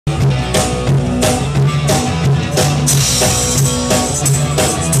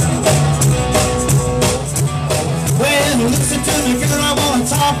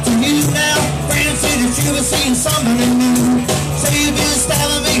seeing somebody new. Say you've been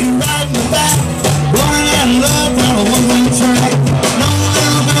stabbing me right in the back. Running out of love down a one-way track. No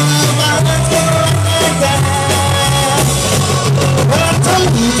little bit of my heart's gonna rock like that. Well, I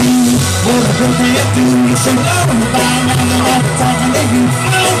told you what a girl can't do. You should know by now that I'm talking to you.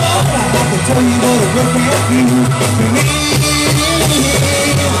 I don't know, I have to tell you what a girl can't do to me.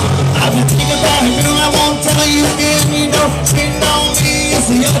 I've been thinking about a girl I won't tell you again. You know, cheating on me is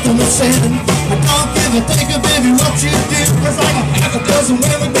the ultimate sin. I don't give a think of baby what you do. Cause like a half a dozen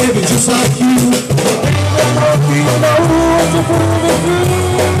women, baby, just like you. Baby, I hope you know what you're fooling me.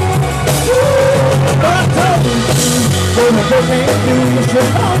 But I told you what a girl can't do. You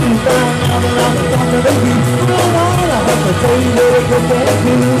should know me by now that I'm talking to you. I have to tell you what a girl can't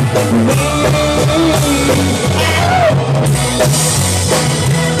do to me.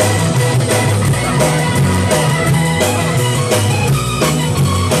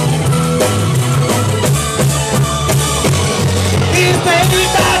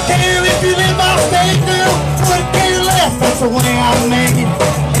 That's the way I make it.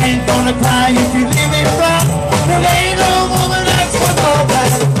 Ain't gonna cry if you leave me flat. There ain't no woman that's worth all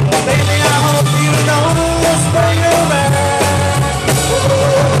that. Baby, I hope you know what's for your man.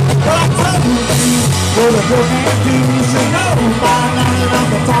 But I told you what a girl can't do. You should know by now that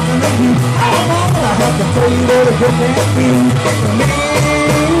I'm talking to you. I don't know, I have to tell you what a girl can't do to me.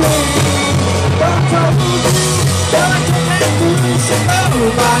 But I told you what a girl can't do. You should know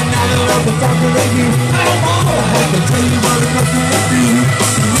by now that I'm talking to you. I don't know, I have to tell you what a girl can't do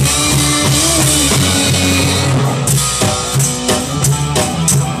to me.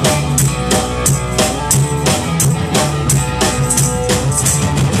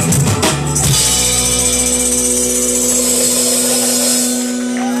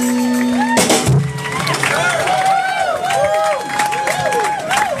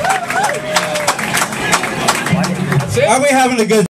 Are we having a good